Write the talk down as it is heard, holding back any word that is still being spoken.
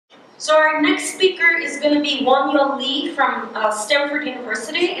So our next speaker is going to be Wonyeol Lee from Stanford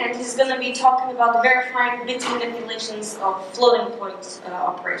University, and he's going to be talking about verifying bit manipulations of floating point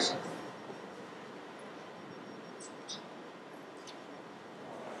operations.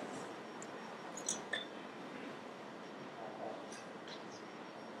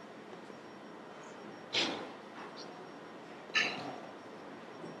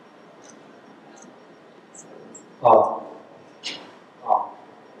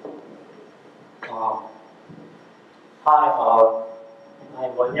 Hi,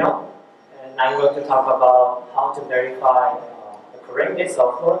 I'm Wonyeol, and I'm going to talk about how to verify the correctness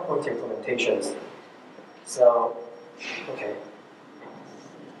of floating point implementations. So, okay.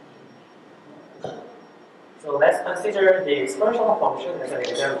 So let's consider the exponential function as an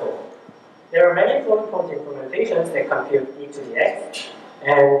example. There are many floating point implementations that compute e to the x,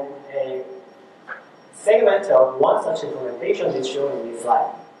 and a segment of one such implementation is shown in this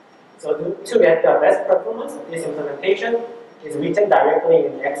slide. So to get the best performance, this implementation is written directly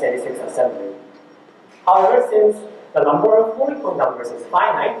in x86 assembly. However, since the number of floating point numbers is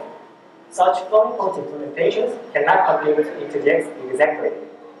finite, such floating point implementations cannot compute into the x exactly.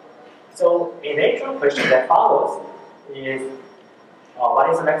 So a natural question that follows is, what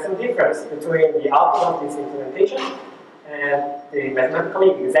is the maximum difference between the output of this implementation and the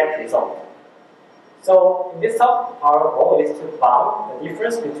mathematically exact result? So in this talk, our goal is to find the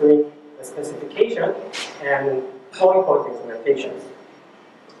difference between the specification and floating point implementations.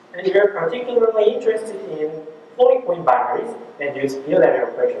 And we are particularly interested in floating point binaries that use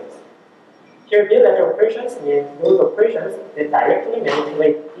bilateral operations. Here, bilateral operations mean those operations that directly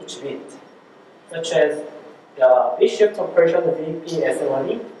manipulate each bit, such as the bit shift operation VP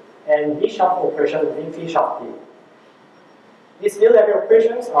SL1E and bit shuffle operation VP shuffle D. These bilateral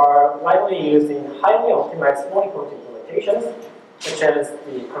operations are widely used in highly optimized floating point implementations, such as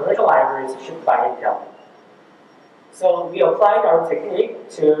the commercial libraries shipped by Intel. So we applied our technique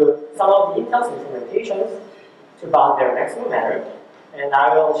to some of the Intel's implementations to bound their maximum error, and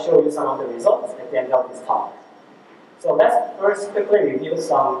I will show you some of the results at the end of this talk. So let's first quickly review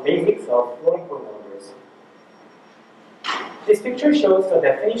some basics of floating point numbers. This picture shows the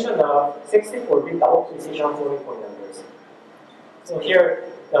definition of 64-bit double precision floating point numbers. So here,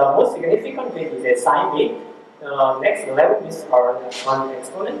 the most significant bit is a sign bit. The next 11 bits are one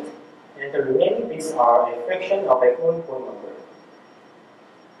exponent, and the remaining bits are a fraction of a floating point number.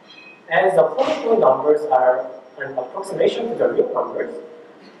 As the floating point numbers are an approximation to the real numbers,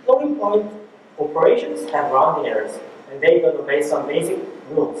 floating point operations have rounding errors, and they go based on basic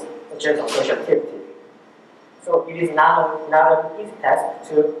rules, such as associativity. So it is not an easy task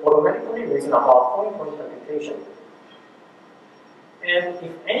to automatically reason about floating point computation. And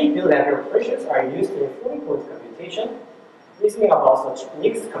if any bilateral operations are used in floating point computation, reasoning about such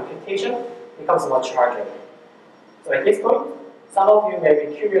mixed computation becomes much harder. So at this point, some of you may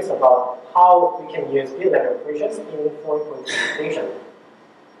be curious about how we can use bilateral operations in floating point computation.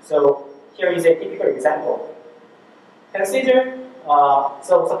 So here is a typical example. Consider,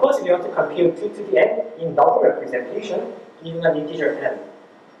 so suppose you want to compute 2 to the n in double representation given an integer n.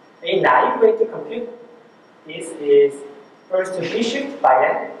 A naive way to compute this is first to bit shift by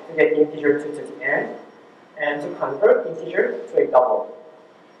n to get integer 2 to the n, and to convert integer to a double.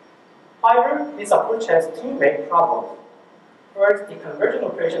 However, this approach has two main problems. First, the conversion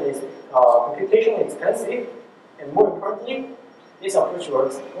operation is computationally expensive, and more importantly, this approach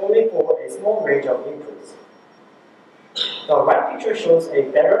works only for a small range of inputs. The right picture shows a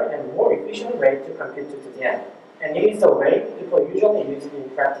better and more efficient way to compute 2 to the n, and it is the way people usually use it in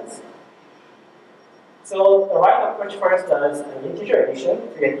practice. So the right approach first does an integer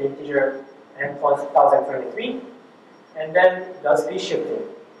addition to get the integer n plus 1023, and then does bit shifting.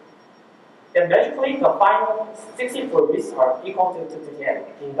 Then magically, the final 64 bits are equal to 2 to the n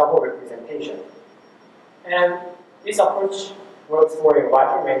in double representation. And this approach works for a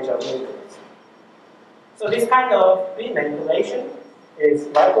wider range of inputs. So this kind of bit manipulation is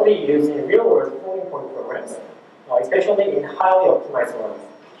widely used in real-world floating point programs, especially in highly optimized ones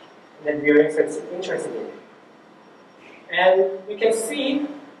that we are interested in. And we can see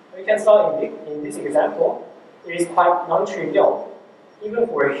in this example, it is quite non-trivial, even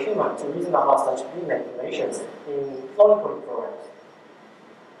for a human, to reason about such bit manipulations in floating point programs.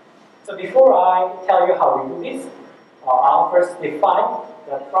 So before I tell you how we do this, I'll first define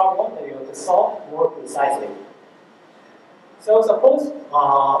the problem that we want to solve more precisely. So suppose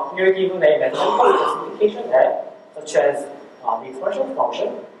we are given a mathematical specification f, such as the exponential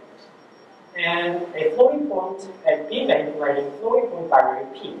function, and a floating point at b manipulating floating point binary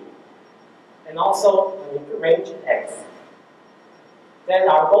p, and also an input range x. then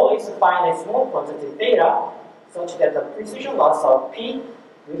our goal is to find a small quantity theta such that the precision loss of P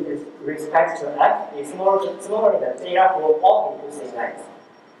with respect to F is smaller than theta for all inputs in X.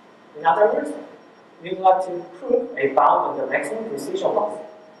 In other words, we would like to prove a bound on the maximum precision loss.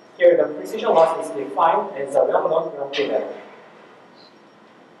 Here, the precision loss is defined as a well-known relative error.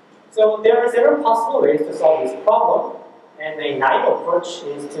 So there are several possible ways to solve this problem, and a naive approach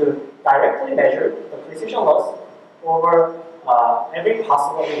is to directly measure the precision loss over every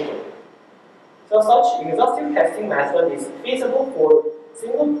possible input. So such exhaustive testing method is feasible for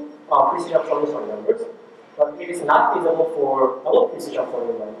single precision floating point numbers, but it is not feasible for double precision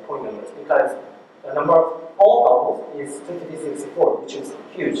floating point numbers because the number of all doubles is 2 to the 64, which is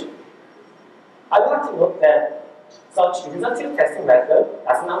huge. I would like to note that such exhaustive testing method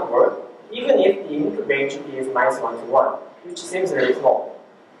does not work even if the input range is -1 to 1, which seems very small.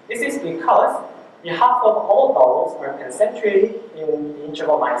 This is because the half of all doubles are concentrated in the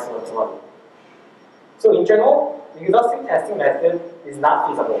interval -1 to 1. So in general, the exhaustive testing method is not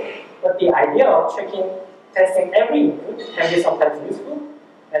feasible, but the idea of testing every input can be sometimes useful,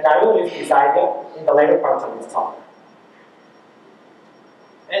 and I will use this idea in the later part of this talk.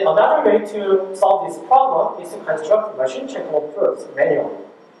 And another way to solve this problem is to construct machine checkable proofs manually.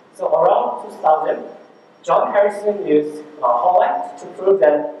 So around 2000, John Harrison used Holland to prove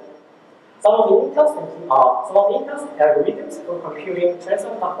that some of the Intel's algorithms for computing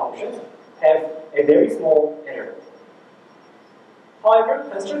transcendental functions have a very small error. However,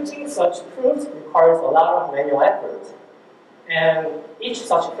 constructing such proofs requires a lot of manual effort, and each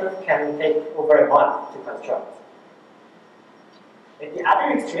such proof can take over a month to construct. At the other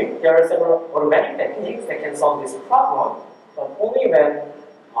extreme, there are several automatic techniques that can solve this problem, but only when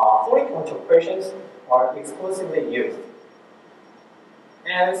floating point operations are exclusively used.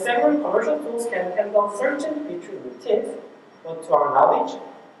 And several commercial tools can handle certain feature routines, but to our knowledge,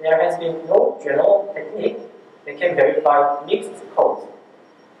 there has been no general technique that can verify mixed code.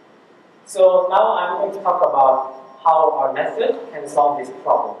 So now I'm going to talk about how our method can solve this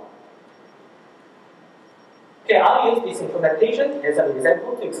problem. Okay, I'll use this implementation as an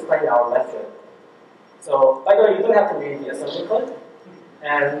example to explain our method. So, by the way, you don't have to read the assembly code.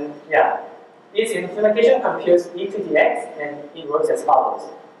 And yeah, this implementation computes e to the x, and it works as follows.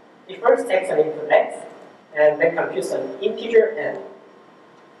 It first takes an input x, and then computes an integer n.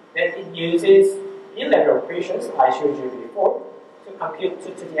 Then it uses in-level operations I showed you before to compute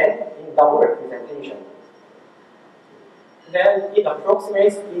 2 to the n in double representation. Then it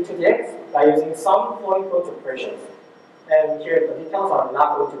approximates e to the x by using some floating point operations. And here the details are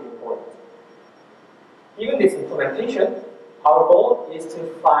not going to be important. Given this implementation, our goal is to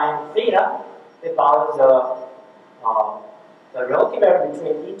find theta that bounds the relative error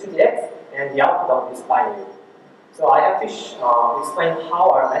between e to the x and the output of this binary. So I have to explain how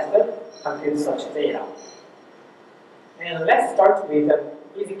our method computes such theta. And let's start with an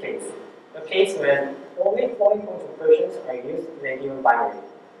easy case, a case when only floating point operations are used in a given binary.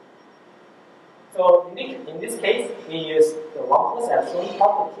 So in this case, we use the 1 plus epsilon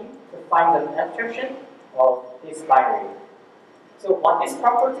property to find an abstraction of this binary. So what this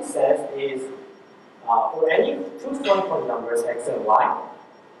property says is for any two floating point numbers x and y,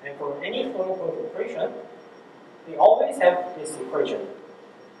 and for any floating point operation, we always have this equation.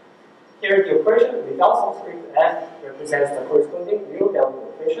 Here the operation without subscript f represents the corresponding real value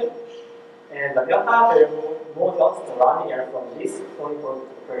operation, and the delta variable models the rounding error from this floating point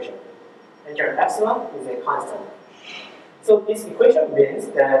operation. And here epsilon is a constant. So this equation means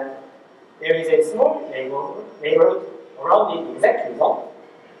that there is a small neighborhood around the exact result,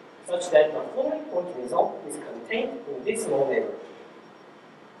 such that the floating point result is contained in this small neighborhood.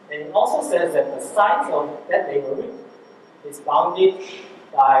 And it also says that the size of that neighborhood is bounded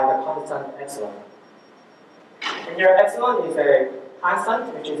by the constant epsilon. And here epsilon is a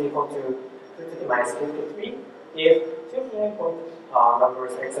constant which is equal to 2 to the minus 53 if two floating point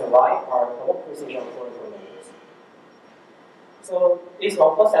numbers x and y are double precision floating point numbers. So this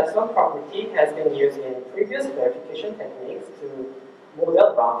 1 plus epsilon property has been used in previous verification techniques to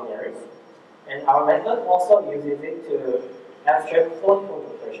model rounding errors, and our method also uses it to abstract floating point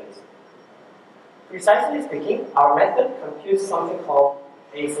operations. Precisely speaking, our method computes something called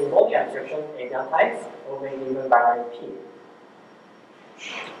a symbolic abstraction A delta x of a given binary P.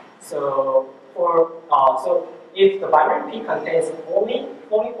 So if the binary P contains only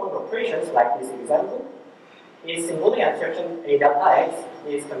floating point operations like this example, its symbolic abstraction A delta x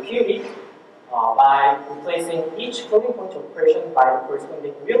is computed by replacing each floating point operation by the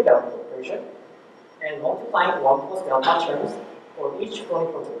corresponding real value operation and multiplying 1 plus delta terms for each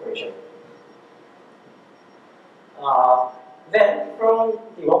floating point operation. Then, from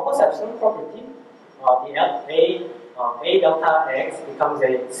the 1 plus epsilon property, A delta x becomes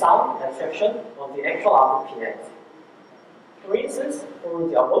a sound abstraction of the actual output Px. For instance, for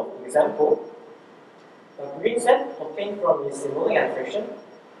the above example, the green set obtained from the symbolic abstraction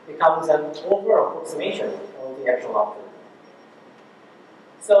becomes an over-approximation of the actual output.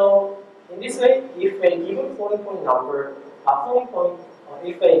 So, in this way, if a given floating point number,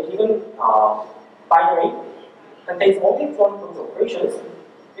 if a given binary contains only floating point operations,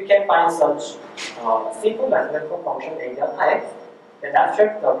 you can find such simple mathematical function A delta x that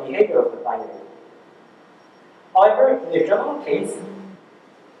abstracts the behavior of the binary. However, in the general case,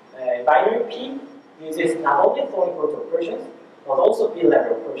 binary P uses not only floating point operations, but also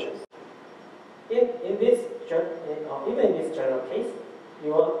B-level operations. Even in this general case,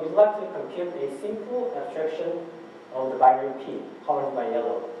 you would like to compute a simple abstraction of the binary P, colored by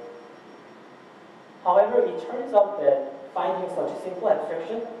yellow. However, it turns out that finding such a simple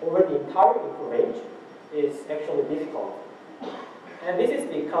abstraction over the entire input range is actually difficult. And this is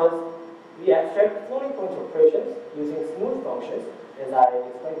because we abstract floating point operations using smooth functions, as I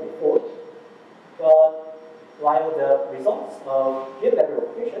explained before, but while the results of field-level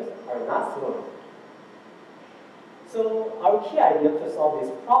operations are not smooth. So our key idea to solve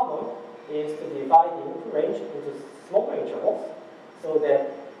this problem is to divide the input range into smaller intervals so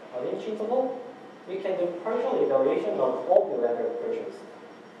that on each interval we can do partial evaluation of all the level operations.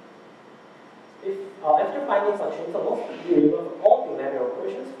 If after finding such intervals, we remove all the level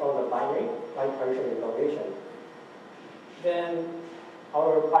operations from the binary by partial evaluation, then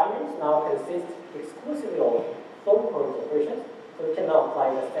our binaries now consist exclusively of floating point operations, so we can now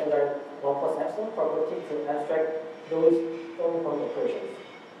apply the standard 1 plus epsilon property to abstract those floating point operations.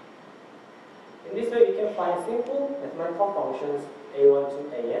 In this way, we can find simple mathematical functions a1 to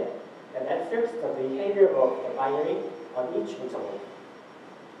an that abstracts the behavior of the binary on each interval.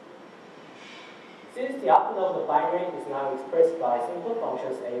 Since the output of the binary is now expressed by simple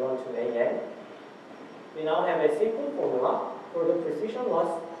functions a1 to an, we now have a simple formula for the precision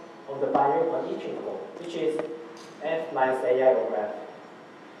loss of the binary on each interval, which is f minus ai over f.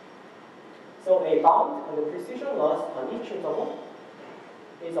 So a bound and the precision loss on each interval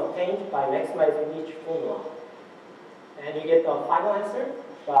is obtained by maximizing each formula. And you get the final answer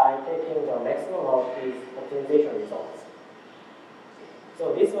by taking the maximum of these optimization results.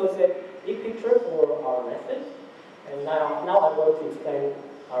 So this was a big picture for our method. And now I'm going to explain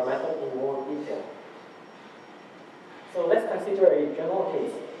our method in more detail. So let's consider a general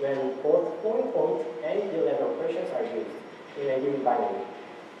case when both floating point and B-level operations are used in a given binary.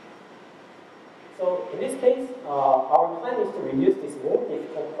 So in this case, our plan is to reduce this more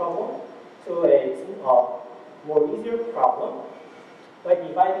difficult problem to a more easier problem by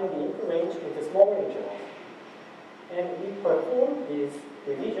dividing the input range into smaller intervals. And we perform this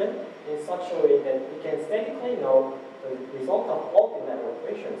division in such a way that we can statically know the result of all the level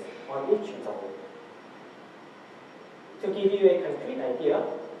operations on each interval. To give you a concrete idea,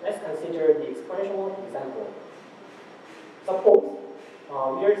 let's consider the exponential example. Suppose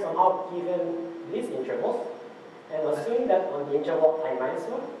we are somehow given these intervals and assume that on the interval I minus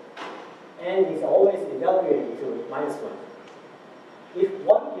 1, n is always evaluated to minus 1. If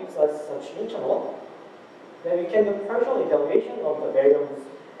 1 gives us such interval, then we can do partial evaluation of the variables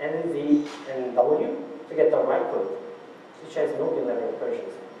n, z, and w to get the right code, which has no B-level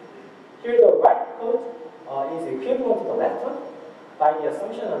operations. Here the right code is equivalent to the left one by the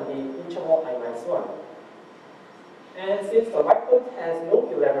assumption on the interval I minus 1. And since the right code has no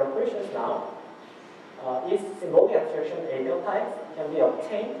B-level operations now, its symbolic abstraction A delta x can be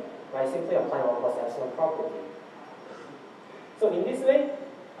obtained by simply applying 1 plus epsilon property. So in this way,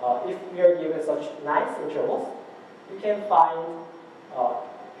 if we are given such nice intervals, we can find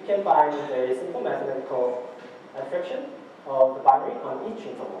a simple mathematical abstraction of the binary on each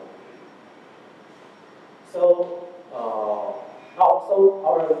interval. So,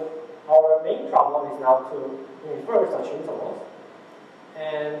 our main problem is now to infer such intervals.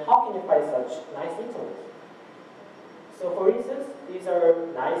 And how can you find such nice intervals? So for instance, these are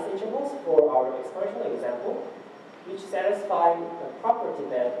nice intervals for our exponential example, which satisfy the property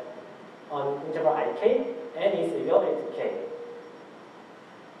that on interval ik, n is evaluated to k.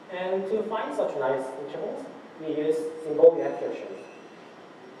 And to find such nice intervals, we use symbolic abstractions.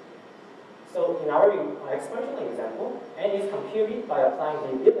 So in our exponential example, n is computed by applying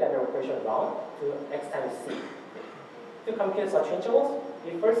the B-level operation bound to x times c. To compute such intervals,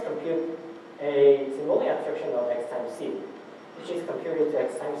 we first compute a symbolic abstraction of x times c, which is computed to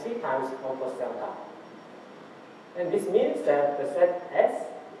x times c times 1 plus delta. And this means that the set S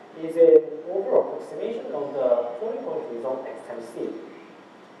is an overall approximation of the floating point result x times c.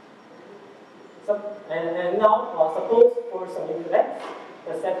 So, and now, suppose for some input x,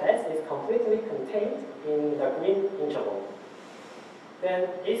 the set S is completely contained in the green interval. Then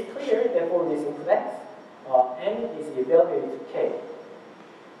it's clear that for this input x, n is evaluated to k.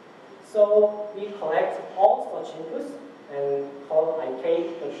 So we collect all such inputs and call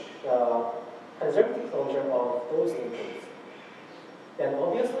ik the conservative closure of those inputs. Then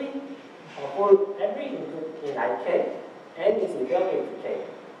obviously, for every input in ik, n is evaluated to k.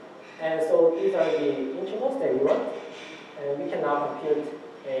 And so these are the intervals that we want. And we can now compute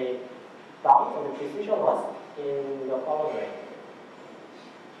a bound on the precision loss in the following way.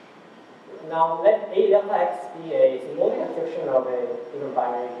 Now let A delta x be a symbolic abstraction of a given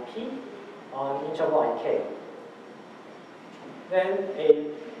binary p on interval ik. Then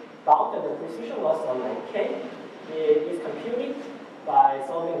a bound on the precision loss on ik is computed by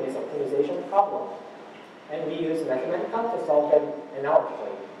solving this optimization problem. And we use Mathematica to solve them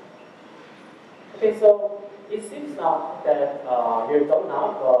analytically. Okay, so it seems now that we're done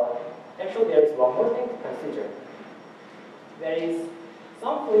now, but actually there is one more thing to consider. There is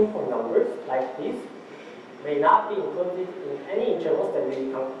some floating point numbers, like these, may not be included in any intervals that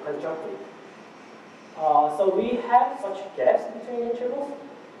we constructed. So we have such gaps between intervals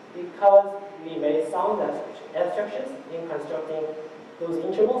because we made some abstractions in constructing those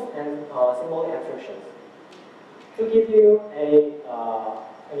intervals and symbolic abstractions. To give you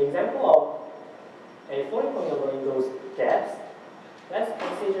an example of a floating point number in those gaps, let's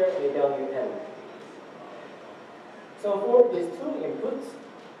consider a value n. So for these two inputs,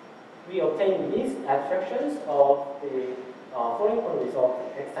 we obtain these abstractions of the floating point result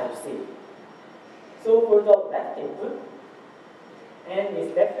x times c. So for the left input, n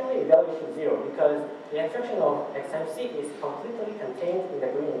is definitely evaluated to 0 because the abstraction of x times c is completely contained in the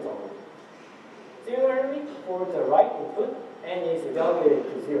green interval. Similarly, for the right input, n is evaluated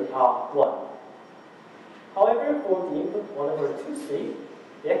to 1. However, for the input 1/2c,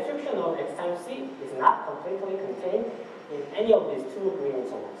 the abstraction of x times c is not completely contained in any of these two green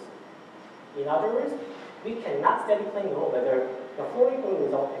intervals. In other words, we cannot statically know whether the floating point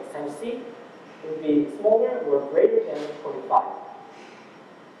result x times c would be smaller or greater than 0.5.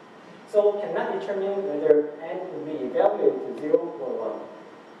 So cannot determine whether n would be evaluated to 0 or 1.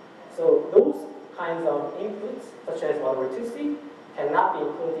 So those kinds of inputs, such as 1/2c, cannot be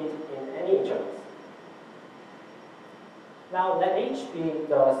included in any intervals. Now let H be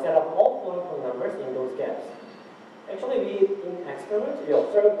the set of all floating point numbers in those gaps. Actually, in experiment, we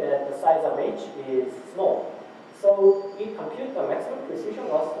observed that the size of H is small. So we compute the maximum precision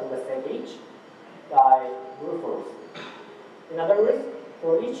loss on the set H by brute force. In other words,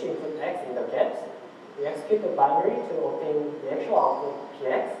 for each input x in the gaps, we execute the binary to obtain the actual output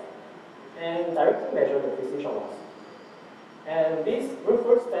px and directly measure the precision loss. And this brute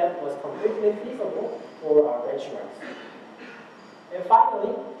force step was completely feasible for our benchmarks. And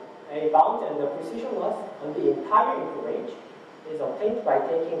finally, a bound and the precision loss on the entire input range is obtained by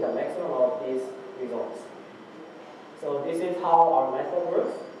taking the maximum of these results. So this is how our method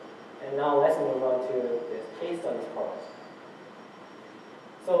works. And now let's move on to this case studies part.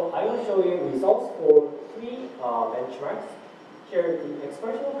 So I will show you results for 3 benchmarks. Here, the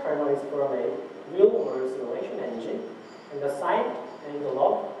expressional kernel is from a real-world simulation engine, and the sine and the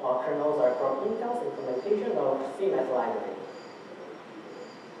log kernels are from Intel's implementation of CMAT library.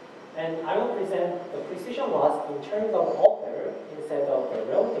 And I will present the precision loss in terms of alt error instead of the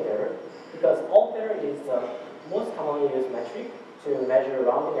relative error, because alt error is the most commonly used metric to measure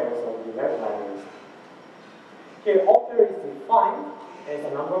rounding errors of numeric libraries. Here, alt error is defined as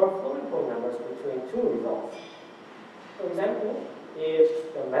the number of floating point numbers between two results. For example,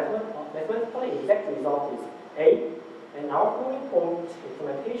 if the mathematically exact result is A, and our floating point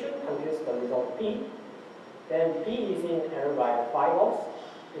implementation computes the result B, then B is in error by 5 ops,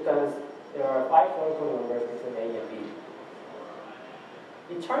 because there are 5 floating point numbers between A and B.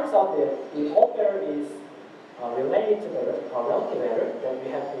 It turns out that the alt error is related to the relative error that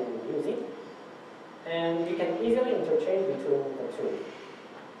we have been using, and we can easily interchange between the two.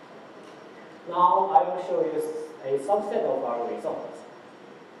 Now I will show you a subset of our results.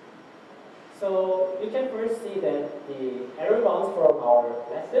 So you can first see that the error bounds from our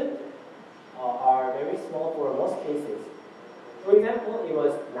method are very small for most cases. For example, it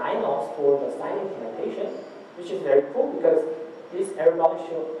was 9 ops for the sine implementation, which is very cool because this error bound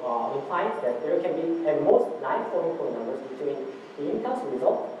implies that there can be at most 9 floating point numbers between the Intel's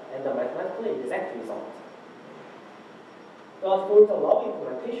result and the mathematically exact result. But for the log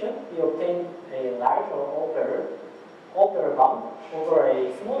implementation, we obtained a larger alt error, upper bound over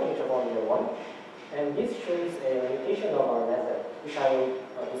a small interval in the one, and this shows a limitation of our method, which I will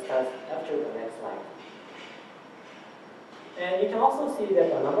discuss after the next slide. And you can also see that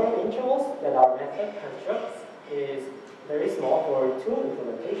the number of intervals that our method constructs is very small for two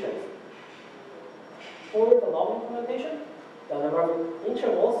implementations. For the long implementation, the number of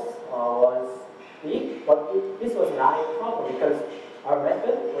intervals was big, but this was not a problem because our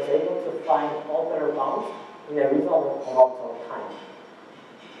method was able to find upper bounds in a reasonable amount of time.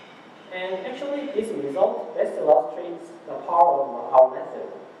 And actually, this result best illustrates the power of our method,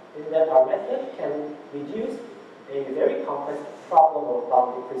 in that our method can reduce a very complex problem of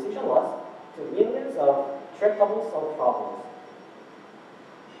boundary precision loss to millions of tractable subproblems.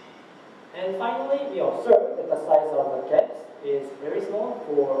 And finally, we observe that the size of the gaps is very small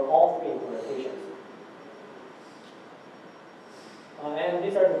for all three implementations. And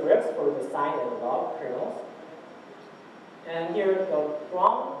these are the graphs for the sine and log kernels. And here the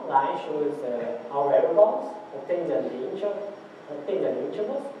brown line shows our error bounds obtained in the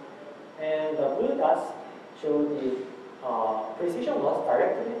intervals, and the blue dots show the precision loss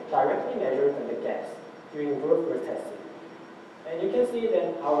directly measured in the gaps during brute force testing. And you can see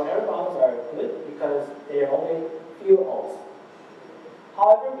that our error bounds are good because they are only few ohms.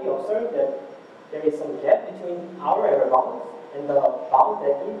 However, we observe that there is some gap between our error bounds and the bound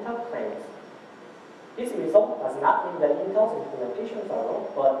that Intel claims. This result does not mean that Intel's implementations are wrong,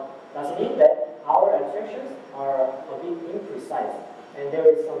 but does mean that our abstractions are a bit imprecise, and there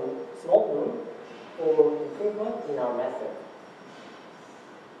is some small room for improvement in our method.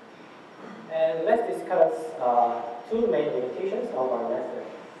 And let's discuss two main limitations of our method.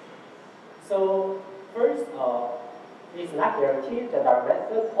 So first, it's not guaranteed that our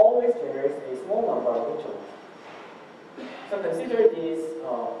method always generates a small number of intervals. So consider these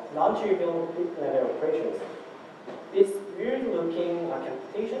non-trivial bit-level operations. This weird-looking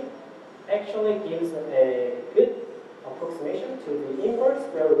computation actually gives a good approximation to the inverse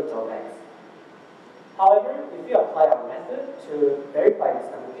square root of x. However, if we apply our method to verify this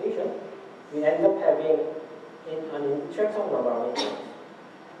computation, we end up having an intractable number of intervals.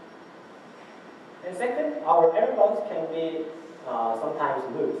 And second, our error bounds can be sometimes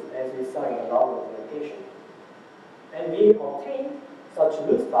loose, as we saw in the log implementation. And we obtain such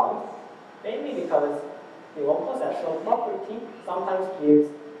loose bounds mainly because the 1 plus epsilon property sometimes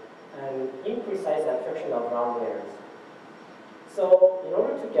gives an imprecise abstraction of round errors. So in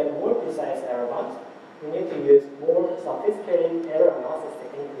order to get more precise error bounds, we need to use more sophisticated error analysis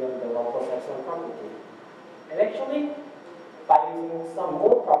technique beyond the 1 plus epsilon property. And actually, by using some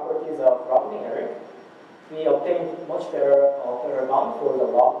more properties of rounding error, we obtain much better error bound for the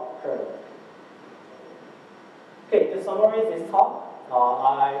log kernel. Okay, to summarize this talk,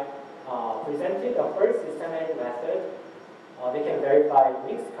 I presented the first systematic method. They can verify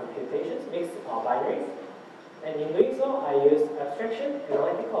mixed computations, mixed binaries. And in doing so, I used abstraction,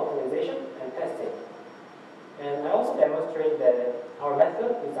 analytical optimization, and testing. And I also demonstrate that our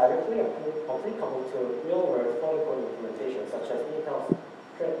method is directly applicable to real-world floating point implementation, such as Intel's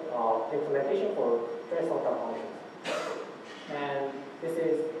implementation for transcendental functions. And this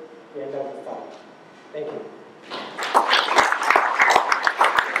is the end of the talk. Thank you.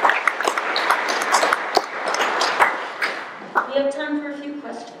 We have time for a few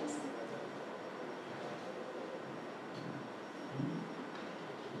questions.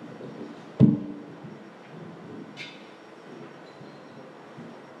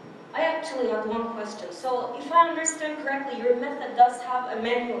 I actually have one question. So if I understand correctly, your method does have a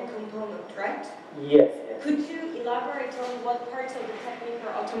manual component, right? Yes. Could you elaborate on what parts of the technique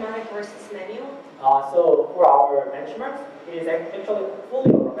are automatic versus manual? So for our benchmarks, it is actually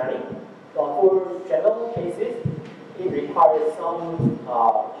fully automatic. But for general cases, it requires some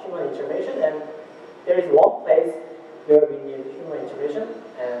human intervention, and there is one place where we need human intervention,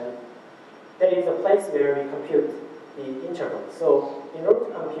 and that is a place where we compute the interval. So in order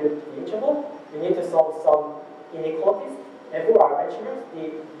to compute the interval, we need to solve some inequalities. And for our benchmarks,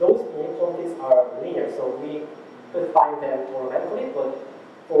 those inequalities are linear, so we could find them automatically. But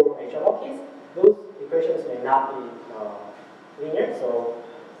for a general case, those equations may not be linear. So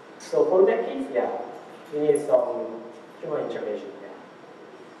for that case, yeah, we need some human intervention.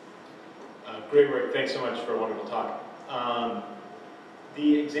 Yeah. Great work. Thanks so much for a wonderful talk.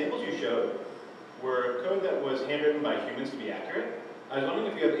 The examples you showed were code that was handwritten by humans to be accurate. I was wondering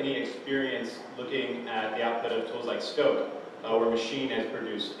if you have any experience looking at the output of tools like Stoke, where machine has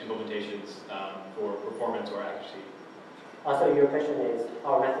produced implementations for performance or accuracy. So your question is,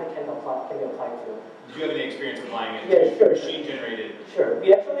 our method can be applied to? Did you have any experience applying it to machine-generated? Sure.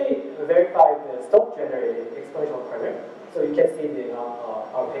 We actually verified the Stoke-generated exponential kernel. So you can see the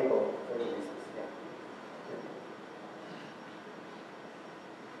our table for the reasons.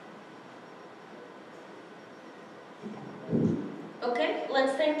 Okay,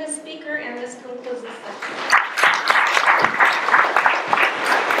 let's thank the speaker, and this concludes the session.